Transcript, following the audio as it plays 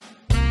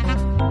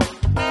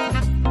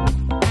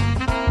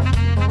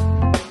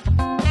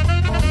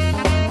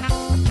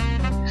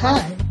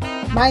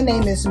My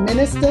name is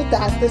Minister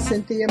Dr.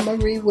 Cynthia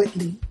Marie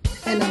Whitley,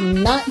 and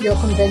I'm not your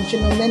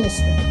conventional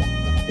minister.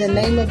 The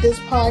name of this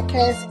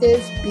podcast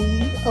is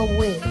Be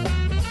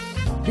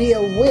Aware. Be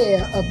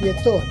aware of your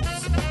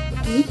thoughts.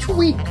 Each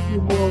week, we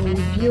will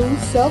review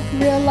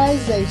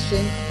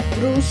self-realization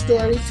through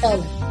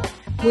storytelling.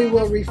 We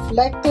will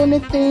reflect on the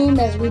theme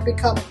as we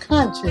become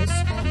conscious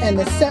and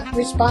accept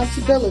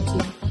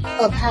responsibility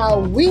of how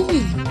we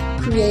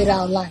create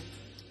our life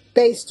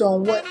based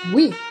on what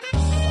we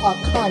are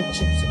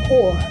conscious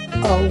or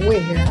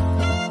aware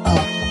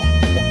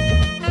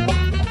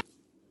of.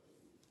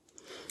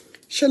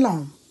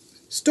 Shalom.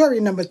 Story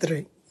number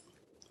 3.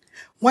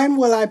 When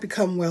will I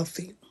become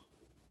wealthy?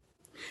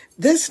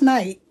 This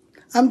night,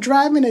 I'm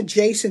driving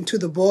adjacent to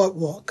the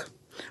boardwalk.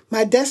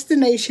 My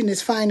destination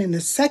is finding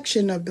a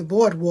section of the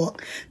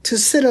boardwalk to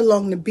sit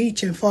along the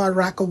beach in Far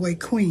Rockaway,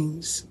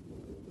 Queens,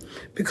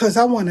 because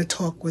I want to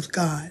talk with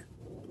God.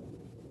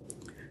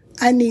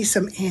 I need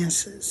some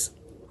answers.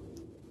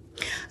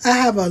 I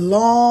have a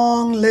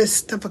long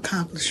list of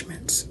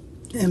accomplishments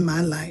in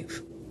my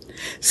life.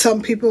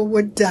 Some people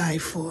would die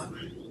for.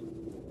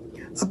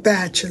 A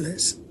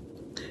bachelor's,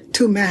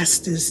 2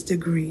 master's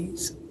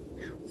degrees,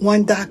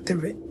 1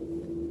 doctorate,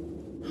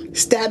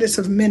 status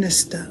of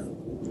minister,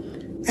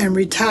 and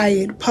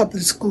retired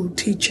public school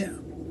teacher.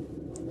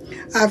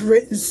 I've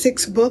written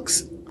 6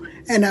 books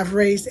and I've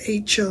raised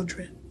 8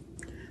 children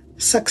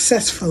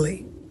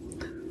successfully.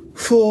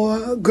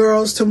 4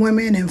 girls to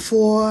women and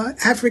 4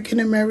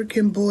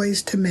 African-American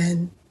boys to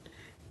men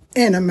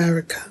in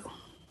America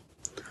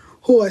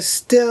who are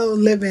still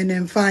living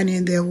and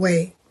finding their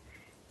way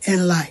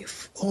in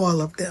life,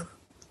 all of them.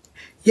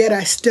 Yet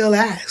I still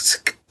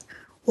ask,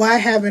 why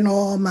haven't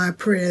all my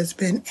prayers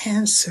been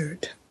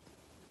answered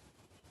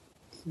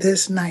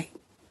this night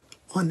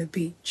on the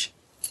beach?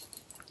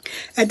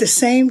 At the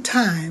same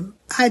time,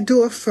 I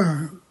do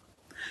affirm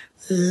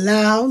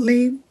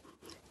loudly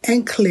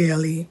and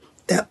clearly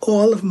that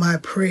all of my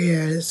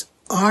prayers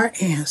are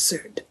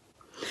answered.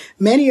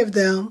 Many of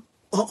them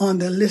are on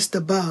the list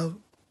above,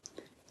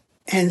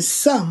 and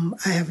some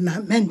I have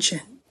not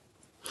mentioned.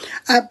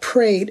 I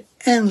prayed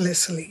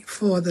endlessly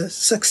for the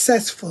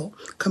successful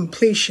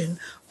completion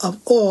of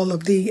all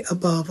of the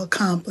above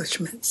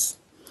accomplishments,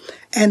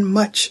 and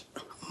much,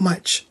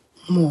 much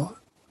more.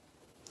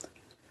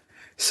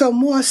 So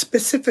more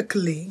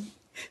specifically,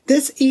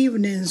 this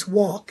evening's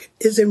walk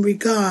is in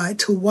regard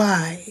to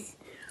why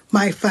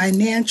my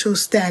financial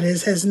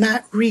status has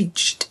not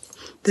reached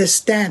the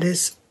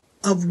status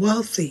of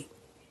wealthy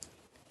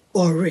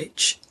or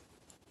rich.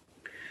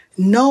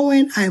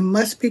 Knowing I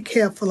must be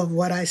careful of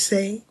what I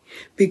say,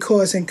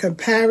 because in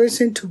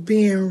comparison to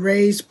being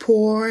raised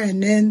poor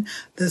and in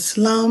the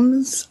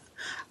slums,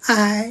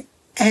 I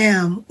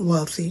am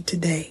wealthy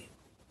today.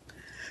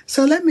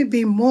 So let me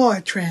be more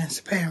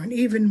transparent,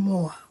 even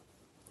more.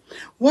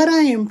 What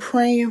I am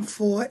praying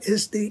for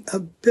is the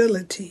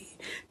ability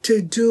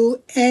to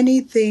do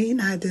anything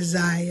I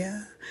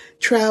desire,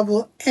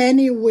 travel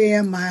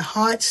anywhere my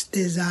heart's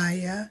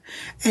desire,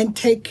 and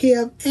take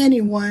care of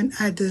anyone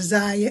I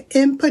desire,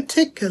 in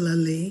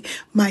particularly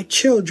my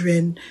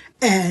children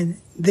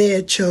and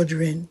their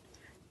children,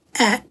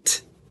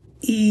 at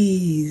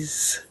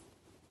ease.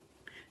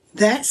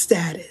 That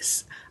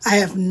status I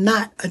have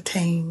not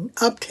obtained,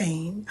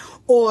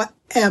 or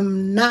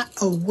am not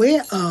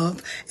aware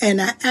of,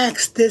 and I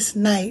ask this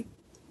night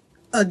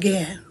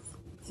again,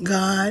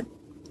 God,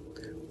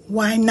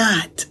 why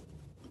not?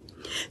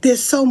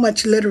 There's so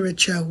much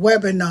literature,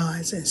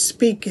 webinars, and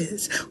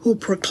speakers who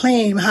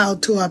proclaim how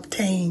to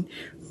obtain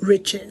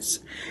riches,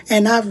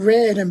 and I've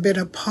read and been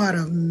a part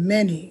of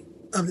many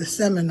of the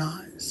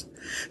seminars.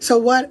 So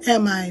what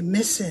am I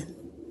missing,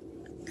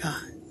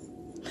 God?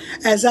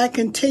 As I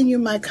continue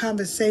my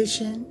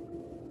conversation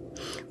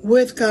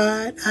with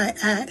God, I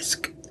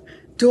ask,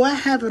 do I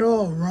have it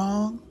all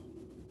wrong?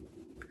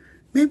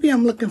 Maybe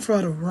I'm looking for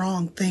the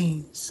wrong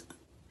things.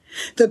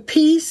 The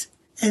peace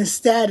and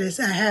status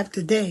I have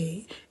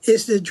today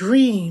is the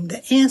dream,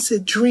 the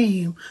answered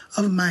dream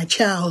of my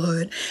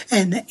childhood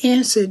and the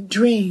answered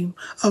dream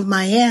of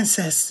my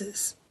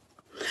ancestors.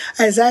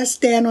 As I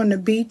stand on the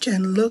beach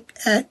and look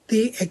at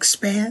the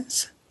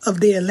expanse of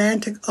the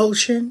Atlantic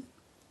Ocean,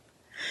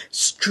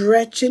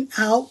 stretching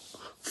out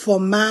for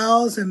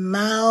miles and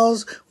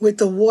miles with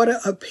the water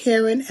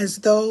appearing as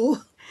though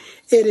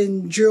it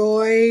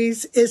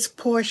enjoys its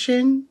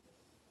portion,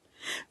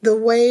 the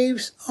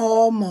waves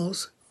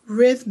almost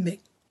rhythmic.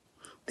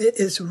 It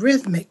is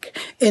rhythmic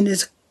and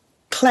is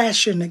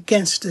clashing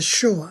against the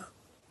shore.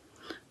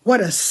 What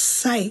a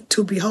sight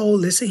to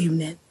behold this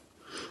evening.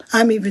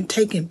 I'm even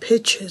taking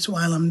pictures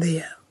while I'm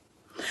there.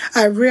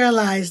 I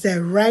realize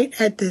that right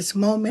at this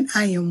moment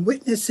I am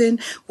witnessing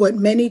what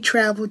many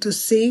travel to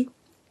see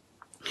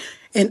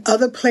in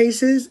other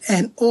places,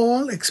 and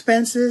all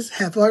expenses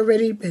have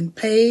already been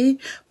paid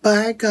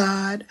by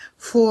God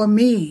for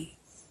me.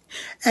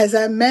 As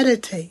I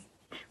meditate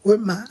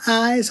with my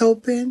eyes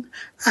open,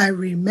 I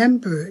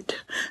remembered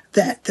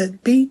that the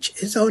beach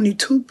is only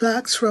 2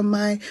 blocks from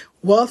my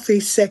wealthy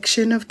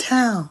section of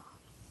town.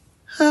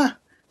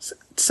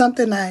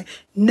 something I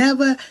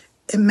never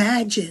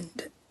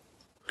imagined.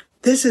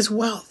 This is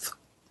wealth.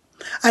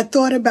 I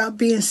thought about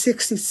being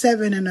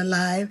 67 and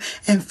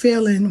alive and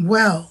feeling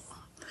well.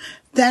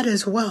 That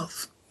is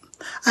wealth.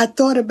 I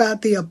thought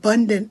about the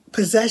abundant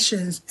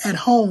possessions at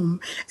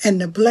home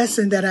and the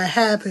blessing that I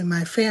have in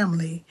my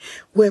family,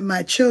 where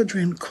my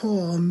children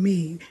call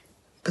me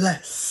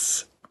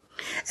blessed.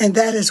 And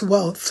that is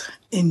wealth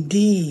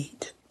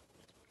indeed.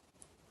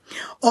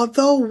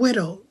 Although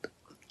widowed,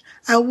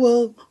 I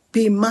will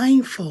be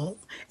mindful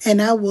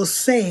and I will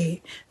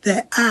say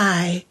that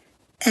I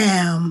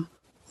am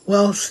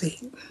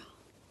wealthy.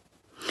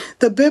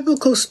 The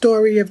biblical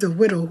story of the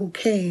widow who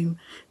came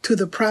to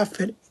the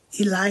prophet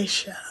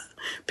Elisha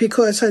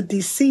because her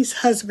deceased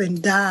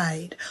husband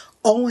died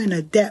owing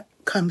a debt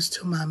comes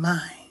to my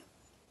mind.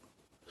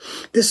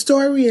 The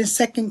story in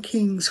 2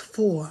 Kings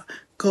 4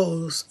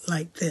 goes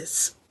like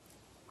this.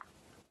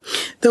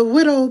 The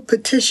widow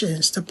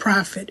petitions the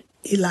prophet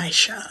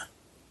Elisha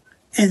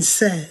and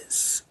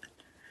says,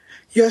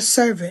 "Your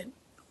servant,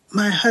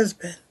 my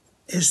husband,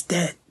 is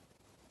dead,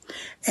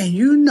 and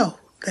you know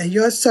that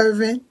your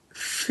servant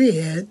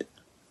feared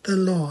the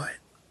Lord.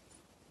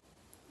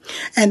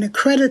 And the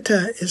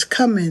creditor is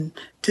coming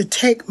to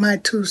take my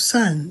 2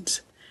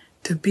 sons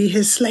to be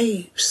his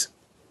slaves."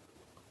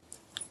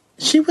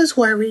 She was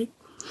worried,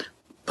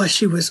 but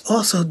she was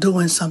also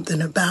doing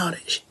something about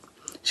it.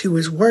 She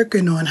was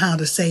working on how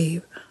to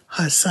save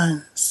her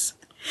sons.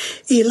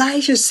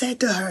 Elijah said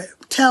to her,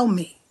 "Tell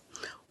me,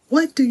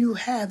 what do you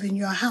have in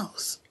your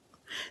house?"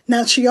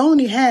 Now, she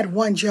only had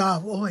 1 jar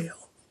of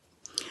oil.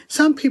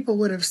 Some people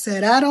would have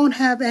said, "I don't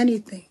have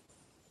anything,"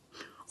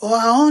 or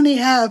 "I only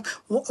have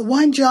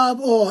 1 jar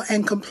of oil,"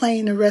 and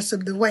complain the rest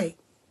of the way.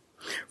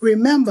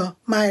 Remember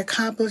my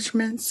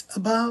accomplishments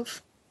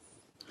above?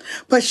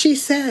 But she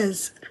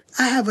says,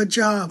 "I have a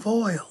jar of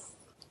oil."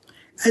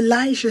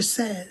 Elijah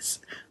says,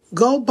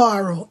 "Go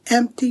borrow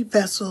empty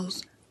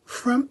vessels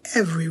from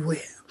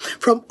everywhere,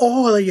 from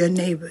all of your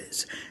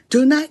neighbors.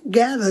 Do not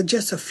gather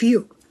just a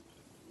few."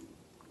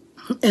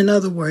 In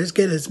other words,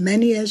 get as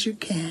many as you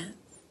can.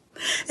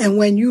 "And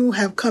when you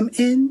have come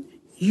in,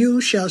 you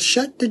shall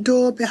shut the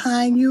door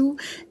behind you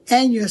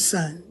and your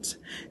sons.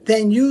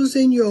 Then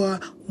using your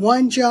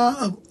 1 jar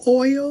of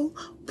oil,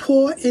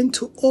 pour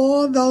into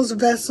all those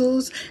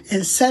vessels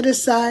and set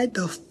aside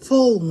the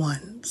full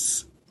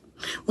ones."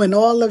 When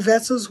all the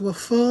vessels were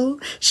full,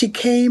 she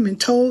came and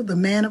told the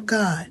man of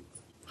God.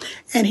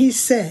 And he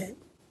said,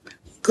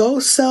 "Go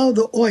sell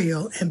the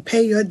oil and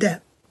pay your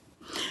debt."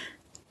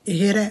 You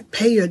hear that?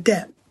 Pay your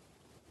debt.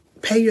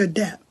 Pay your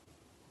debt.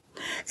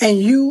 "And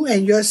you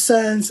and your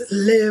sons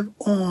live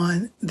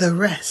on the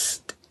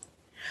rest."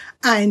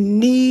 I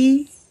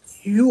need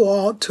you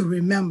all to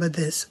remember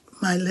this,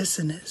 my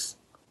listeners.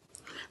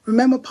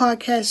 Remember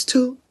podcast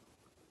 2?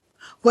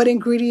 What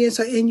ingredients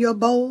are in your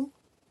bowl?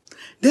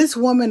 This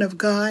woman of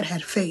God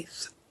had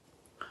faith,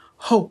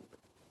 hope.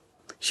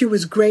 She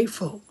was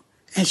grateful,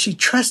 and she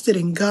trusted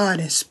in God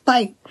in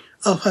spite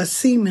of her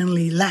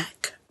seemingly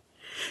lack.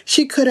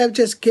 She could have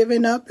just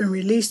given up and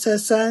released her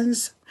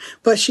sons,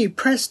 but she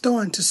pressed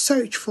on to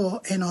search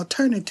for an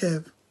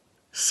alternative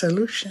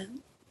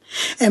solution.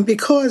 And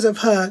because of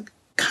her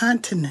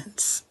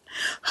continence,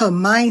 her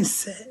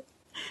mindset,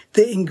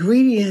 the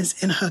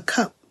ingredients in her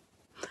cup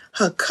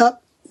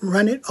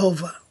runneth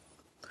over.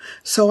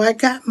 So I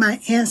got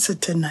my answer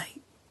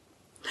tonight.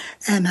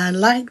 And I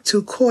like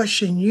to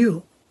caution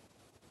you,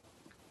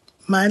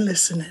 my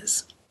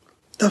listeners,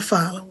 the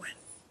following.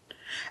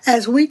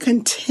 As we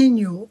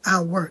continue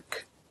our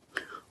work,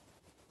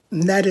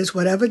 and that is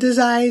whatever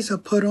desires are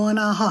put on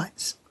our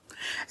hearts,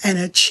 and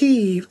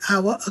achieve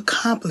our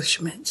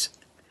accomplishments,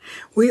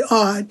 we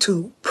are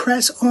to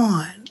press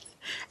on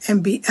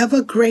and be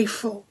ever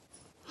grateful,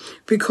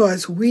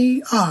 because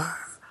we are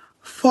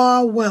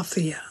far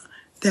wealthier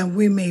than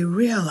we may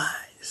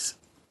realize.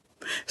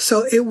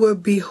 So it will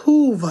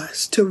behoove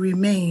us to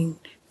remain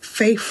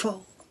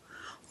faithful,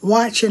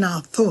 watching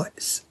our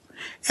thoughts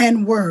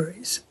and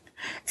words,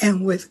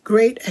 and with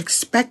great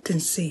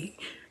expectancy,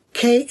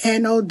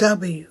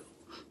 KNOW,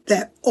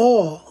 that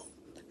all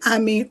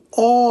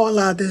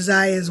our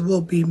desires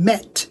will be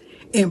met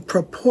in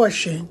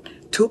proportion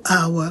to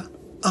our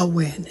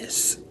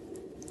awareness.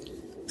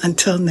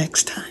 Until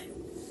next time.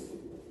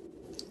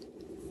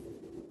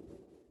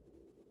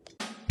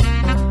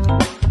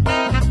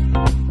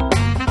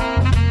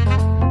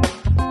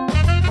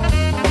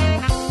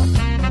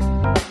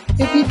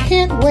 If you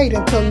can't wait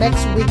until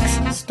next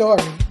week's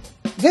story,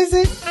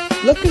 visit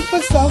Looking for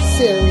Self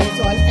series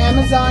on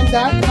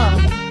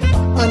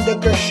Amazon.com under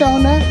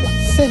Gershona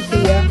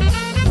Cynthia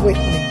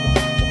Whitley.